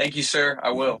 Thank you, sir.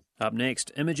 I will. Up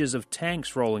next, images of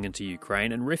tanks rolling into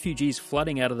Ukraine and refugees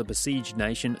flooding out of the besieged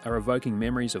nation are evoking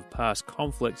memories of past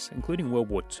conflicts, including World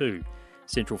War II.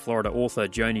 Central Florida author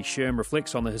Joanie Schirm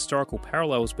reflects on the historical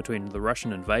parallels between the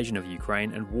Russian invasion of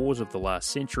Ukraine and wars of the last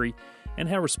century, and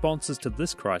how responses to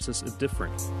this crisis are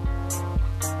different.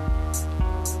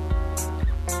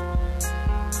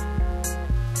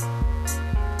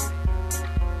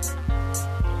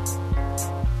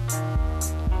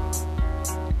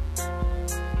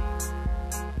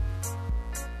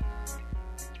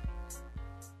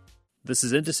 This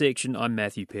is Intersection, I'm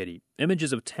Matthew Petty.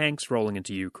 Images of tanks rolling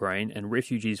into Ukraine and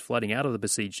refugees flooding out of the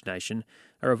besieged nation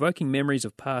are evoking memories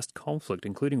of past conflict,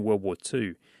 including World War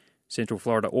II. Central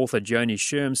Florida author Joanie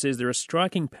Schirm says there are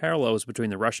striking parallels between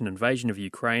the Russian invasion of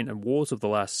Ukraine and wars of the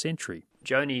last century.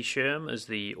 Joanie Schirm is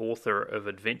the author of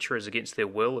Adventurers Against Their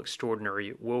Will,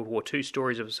 Extraordinary World War II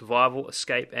Stories of Survival,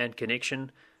 Escape and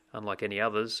Connection, unlike any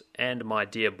others, and My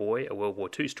Dear Boy, a World War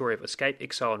II story of escape,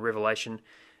 exile and revelation,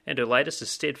 and her latest is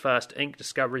Steadfast Ink,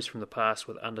 Discoveries from the Past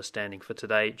with Understanding for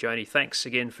Today. Joanie, thanks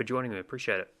again for joining me.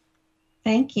 Appreciate it.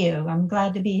 Thank you. I'm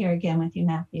glad to be here again with you,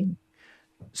 Matthew.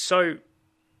 So,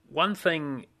 one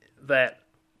thing that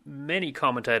many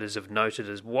commentators have noted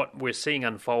is what we're seeing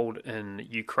unfold in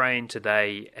Ukraine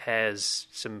today has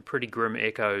some pretty grim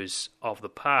echoes of the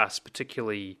past,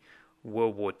 particularly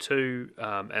World War II,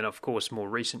 and of course more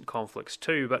recent conflicts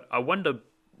too. But I wonder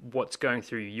what's going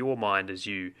through your mind as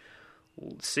you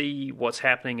see what's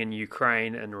happening in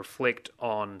Ukraine and reflect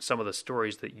on some of the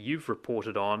stories that you've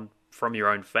reported on from your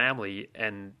own family,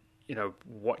 and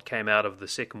what came out of the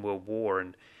Second World War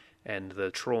and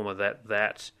the trauma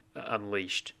that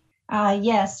unleashed.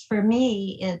 Yes, for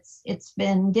me, it's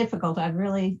been difficult. I've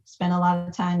really spent a lot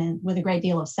of time with a great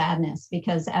deal of sadness,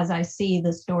 because as I see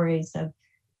the stories of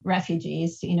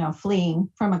refugees, fleeing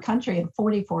from a country of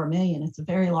 44 million, it's a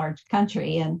very large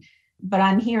country, but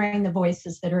I'm hearing the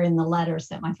voices that are in the letters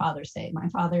that my father saved. My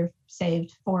father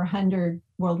saved 400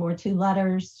 World War II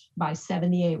letters by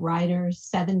 78 writers,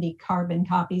 70 carbon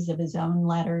copies of his own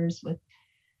letters with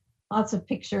lots of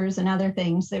pictures and other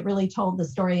things that really told the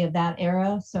story of that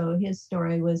era. So his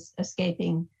story was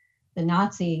escaping the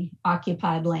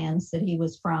Nazi-occupied lands that he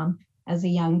was from as a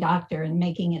young doctor and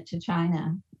making it to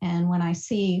China. And when I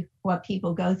see what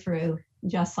people go through,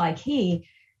 just like it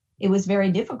was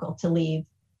very difficult to leave.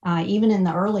 Even in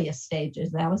the earliest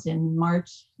stages. That was in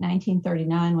March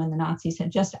 1939 when the Nazis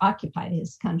had just occupied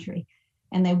his country.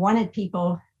 And they wanted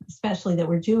people, especially that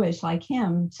were Jewish like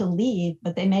him, to leave,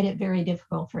 but they made it very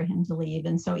difficult for him to leave.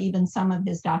 And so even some of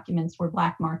his documents were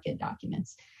black market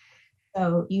documents.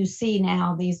 So you see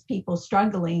now these people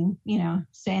struggling,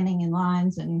 standing in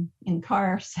lines and in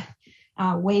cars,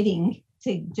 waiting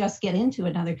to just get into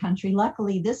another country.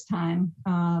 Luckily, this time,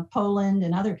 Poland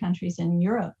and other countries in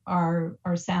Europe are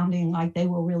sounding like they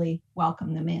will really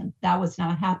welcome them in. That was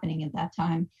not happening at that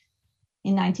time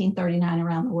in 1939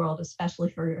 around the world,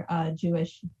 especially for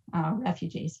Jewish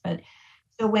refugees. But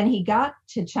so when he got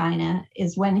to China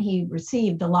is when he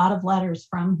received a lot of letters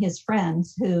from his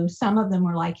friends, who some of them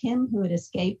were like him, who had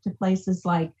escaped to places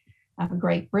like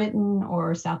Great Britain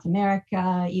or South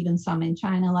America, even some in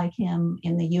China like him,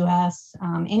 in the US,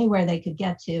 anywhere they could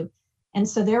get to. And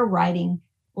so they're writing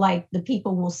like the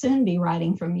people will soon be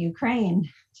writing from Ukraine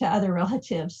to other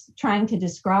relatives, trying to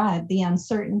describe the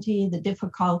uncertainty, the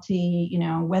difficulty,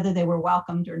 whether they were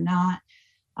welcomed or not,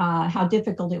 how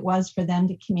difficult it was for them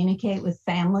to communicate with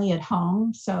family at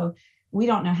home. So we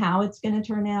don't know how it's going to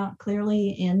turn out clearly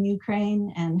in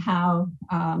Ukraine, and how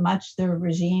much the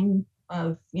regime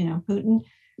of Putin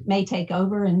may take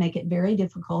over and make it very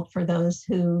difficult for those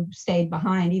who stayed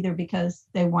behind, either because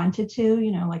they wanted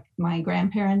to, like my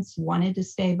grandparents wanted to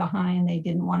stay behind. They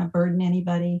didn't want to burden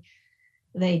anybody.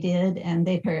 They did, and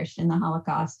they perished in the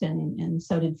Holocaust, and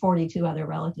so did 42 other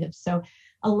relatives. So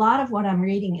a lot of what I'm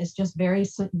reading is just very,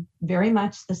 very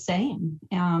much the same.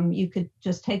 You could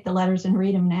just take the letters and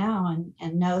read them now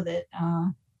and know that,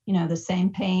 the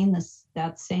same pain,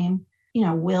 that same,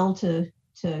 will to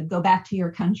go back to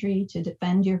your country, to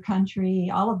defend your country,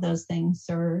 all of those things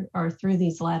are through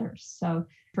these letters. So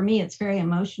for me, it's very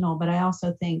emotional, but I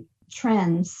also think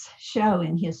trends show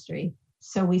in history.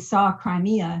 So we saw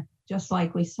Crimea, just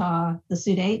like we saw the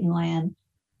Sudetenland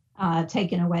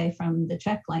taken away from the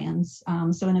Czech lands.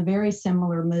 So in a very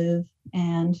similar move,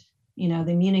 and,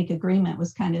 the Munich Agreement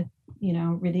was kind of,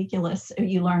 ridiculous,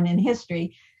 you learn in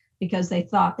history, because they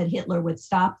thought that Hitler would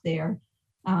stop there.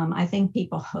 I think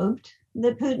people hoped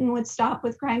that Putin would stop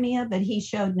with Crimea, but he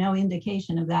showed no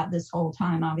indication of that this whole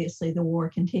time. Obviously, the war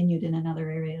continued in another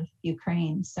area of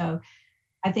Ukraine. So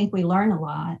I think we learn a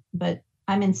lot, but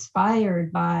I'm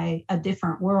inspired by a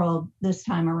different world this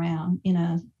time around,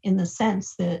 in the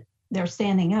sense that they're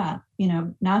standing up,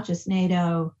 not just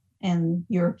NATO and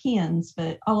Europeans,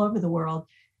 but all over the world,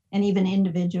 and even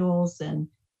individuals and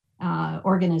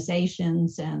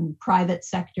organizations and private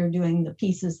sector doing the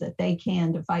pieces that they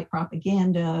can to fight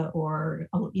propaganda or,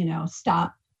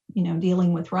 stop,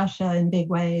 dealing with Russia in big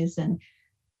ways. And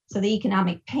so the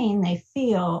economic pain they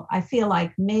feel, I feel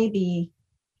like maybe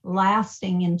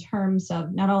lasting in terms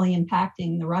of not only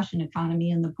impacting the Russian economy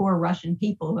and the poor Russian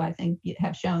people, who I think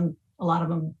have shown a lot of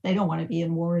them, they don't want to be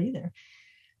in war either.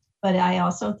 But I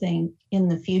also think in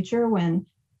the future, when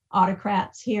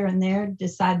autocrats here and there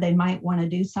decide they might want to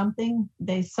do something,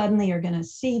 they suddenly are going to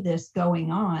see this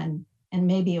going on, and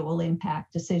maybe it will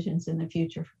impact decisions in the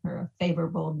future for a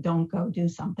favorable don't go do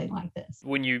something like this.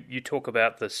 When you talk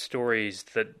about the stories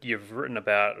that you've written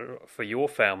about for your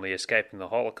family escaping the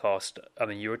Holocaust, I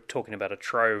mean, you're talking about a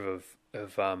trove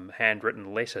of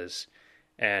handwritten letters.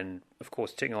 And of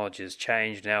course, technology has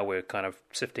changed. Now we're kind of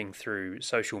sifting through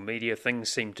social media.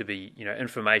 Things seem to be,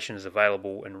 information is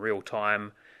available in real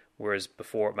time, whereas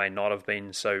before it may not have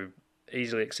been so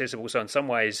easily accessible. So in some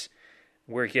ways,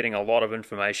 we're getting a lot of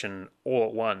information all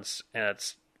at once. And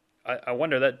I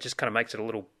wonder, that just kind of makes it a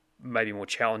little maybe more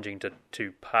challenging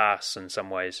to pass in some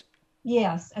ways.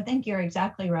 Yes, I think you're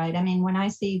exactly right. I mean, when I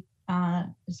see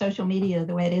social media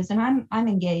the way it is, and I'm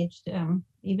engaged,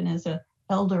 even as a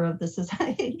elder of the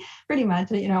society, pretty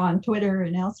much, on Twitter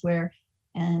and elsewhere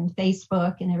and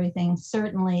Facebook and everything.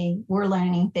 Certainly we're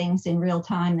learning things in real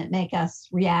time that make us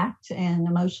react and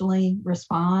emotionally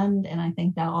respond. And I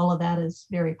think that all of that is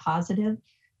very positive.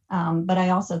 But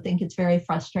I also think it's very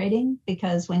frustrating,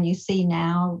 because when you see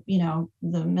now,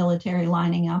 the military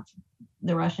lining up,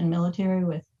 the Russian military,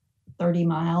 with 30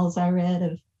 miles, I read,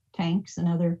 of tanks and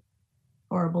other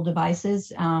horrible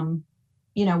devices,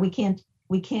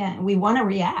 we want to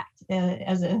react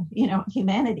as a,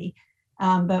 humanity,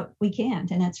 but we can't.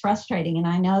 And it's frustrating. And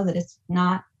I know that it's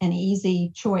not an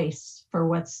easy choice for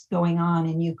what's going on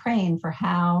in Ukraine for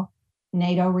how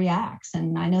NATO reacts.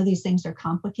 And I know these things are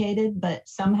complicated, but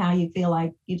somehow you feel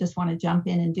like you just want to jump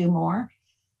in and do more.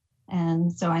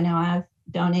 And so I know I've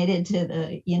donated to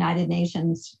the United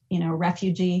Nations,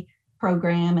 refugee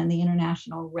program and the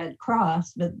International Red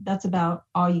Cross, but that's about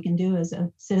all you can do as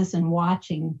a citizen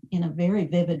watching in a very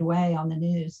vivid way on the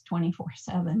news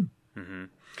 24/7. Mm-hmm.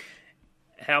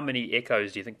 How many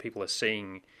echoes do you think people are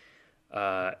seeing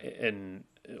in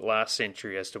last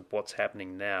century as to what's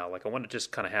happening now? Like, I wonder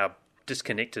just kind of how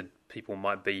disconnected people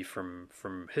might be from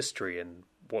history and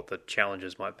what the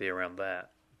challenges might be around that.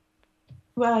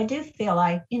 Well, I do feel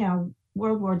like,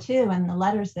 World War II and the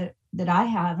letters that I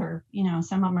have are,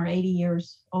 some of them are 80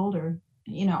 years older,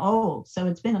 old. So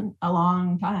it's been a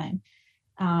long time.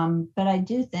 But I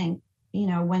do think,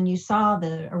 when you saw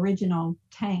the original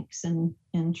tanks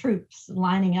and troops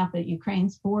lining up at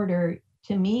Ukraine's border,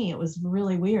 to me, it was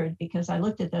really weird, because I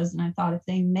looked at those and I thought if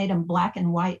they made them black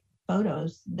and white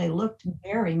photos, they looked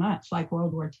very much like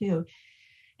World War II.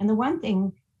 And the one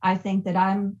thing I think that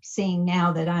I'm seeing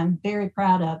now that I'm very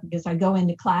proud of, because I go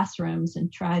into classrooms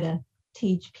and try to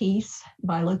teach peace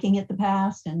by looking at the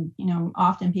past. And,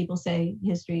 often people say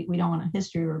history, we don't want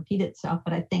history to repeat itself,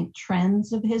 but I think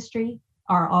trends of history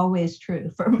are always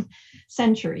true for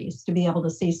centuries, to be able to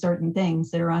see certain things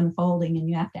that are unfolding and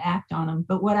you have to act on them.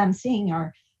 But what I'm seeing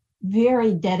are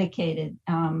very dedicated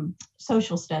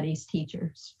social studies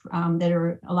teachers that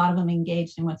are, a lot of them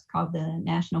engaged in what's called the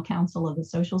National Council of the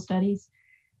Social Studies.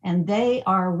 And they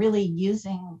are really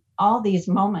using all these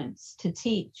moments to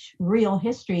teach real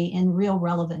history in real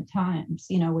relevant times,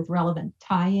 with relevant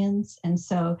tie-ins. And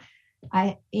so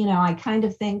I kind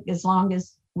of think as long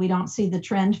as we don't see the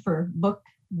trend for book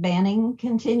banning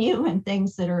continue and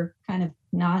things that are kind of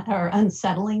are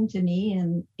unsettling to me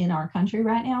in our country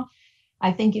right now,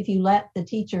 I think if you let the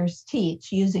teachers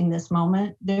teach using this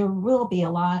moment, there will be a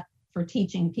lot for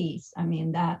teaching peace. I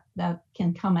mean, that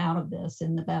can come out of this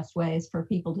in the best ways for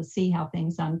people to see how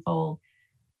things unfold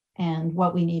and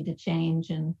what we need to change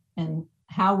and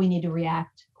how we need to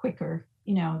react quicker.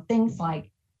 Things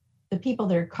like the people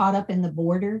that are caught up in the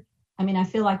border. I mean, I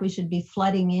feel like we should be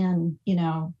flooding in,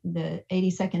 the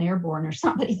 82nd Airborne or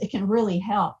somebody that can really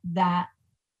help that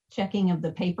checking of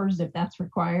the papers if that's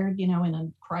required, in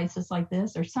a crisis like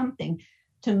this, or something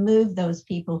to move those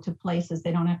people to places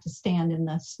they don't have to stand in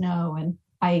the snow and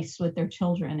ice with their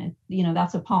children. And,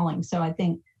 that's appalling. So I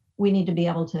think we need to be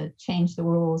able to change the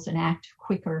rules and act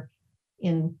quicker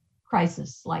in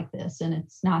crisis like this. And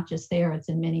it's not just there, it's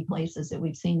in many places that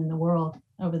we've seen in the world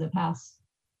over the past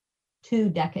almost 2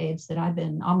 decades that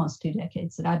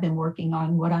I've been working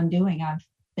on what I'm doing. I've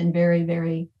been very,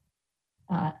 very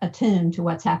attuned to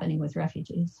what's happening with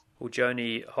refugees. Well,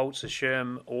 Joanie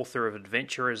Schirm, author of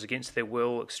Adventurers Against Their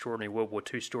Will, Extraordinary World War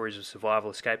II Stories of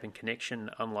Survival, Escape and Connection,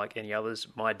 Unlike Any Others,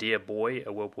 My Dear Boy,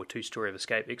 A World War II Story of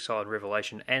Escape, Exile and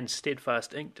Revelation, and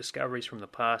Steadfast Inc., Discoveries from the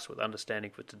Past with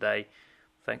Understanding for Today.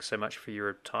 Thanks so much for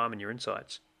your time and your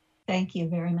insights. Thank you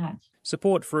very much.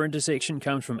 Support for Intersection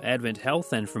comes from Advent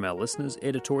Health and from our listeners.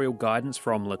 Editorial guidance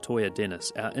from Latoya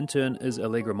Dennis. Our intern is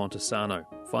Allegra Montesano.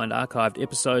 Find archived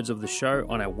episodes of the show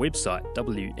on our website,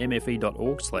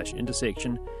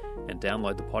 wmfe.org/intersection, and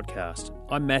download the podcast.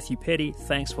 I'm Matthew Petty.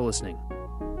 Thanks for listening.